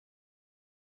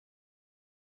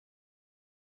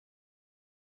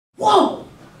whoa,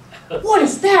 what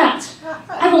is that?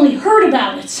 I've only heard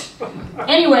about it.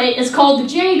 Anyway, it's called the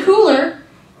Jennie Cooler,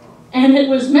 and it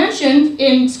was mentioned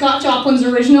in Scott Joplin's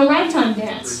original Ragtime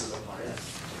dance.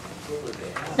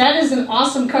 That is an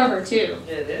awesome cover, too.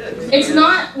 It is. It's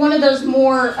not one of those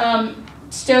more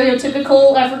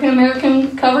stereotypical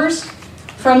African-American covers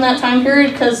from that time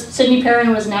period, because Sidney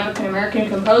Perrin was an African-American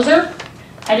composer.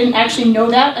 I didn't actually know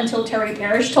that until Terry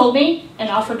Parrish told me and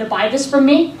offered to buy this from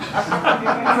me. For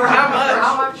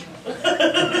how much?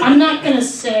 I'm not going to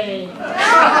say.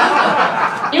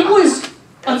 It was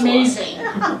amazing.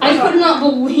 I could not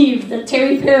believe that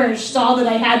Terry Parrish saw that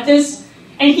I had this,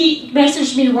 and he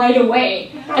messaged me right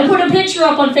away. I put a picture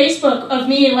up on Facebook of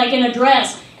me in a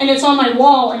dress, and it's on my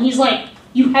wall, and he's like,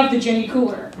 "You have the Jennie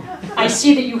Cooler. I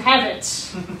see that you have it."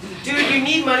 Dude, you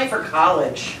need money for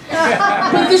college.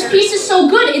 But this piece is so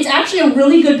good. It's actually a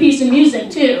really good piece of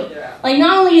music, too. Like,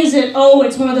 not only is it,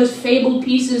 it's one of those fabled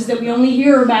pieces that we only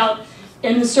hear about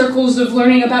in the circles of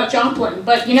learning about Joplin,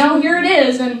 but, here it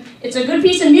is, and it's a good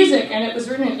piece of music, and it was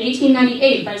written in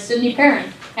 1898 by Sidney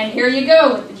Perrin. And here you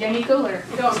go with the Jennie Cooler.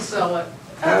 Don't sell it.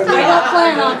 I don't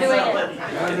plan on doing it.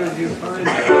 How did you find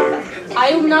it?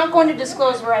 I'm not going to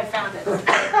disclose where I found it.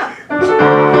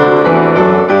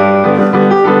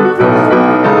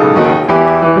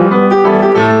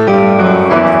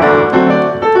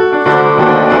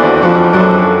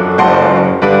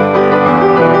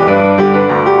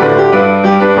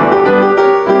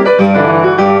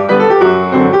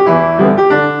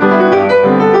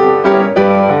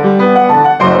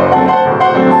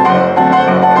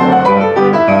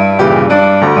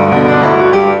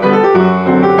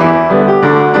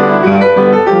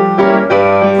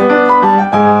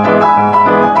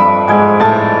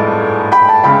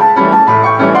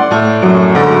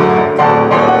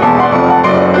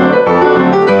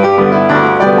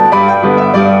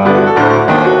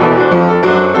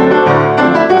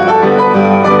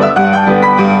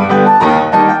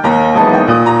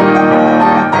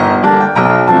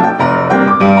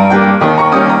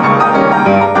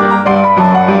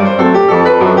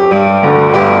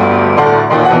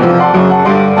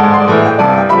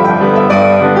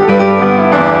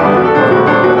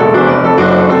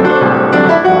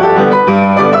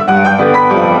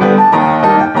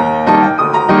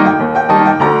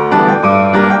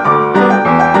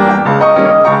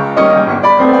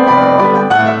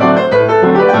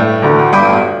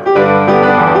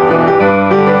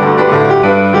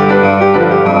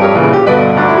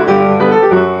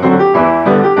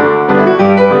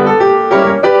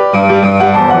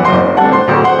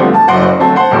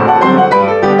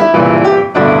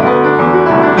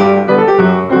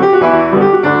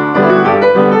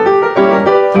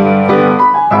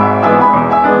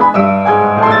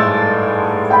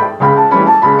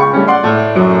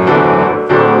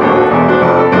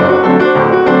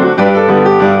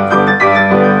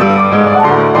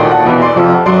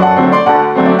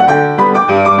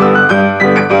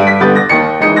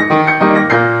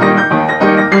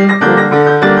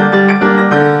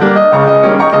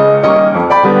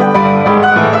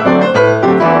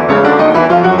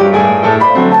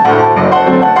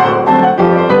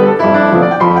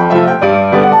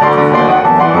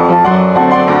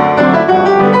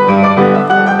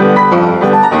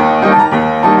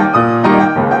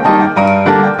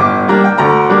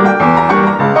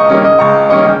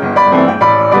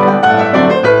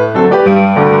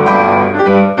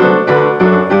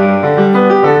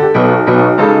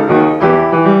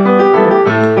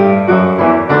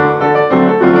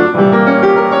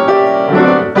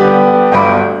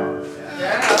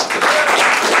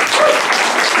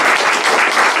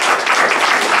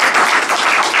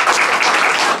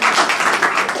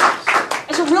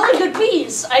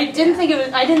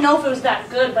 I didn't know if it was that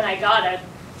good when I got it.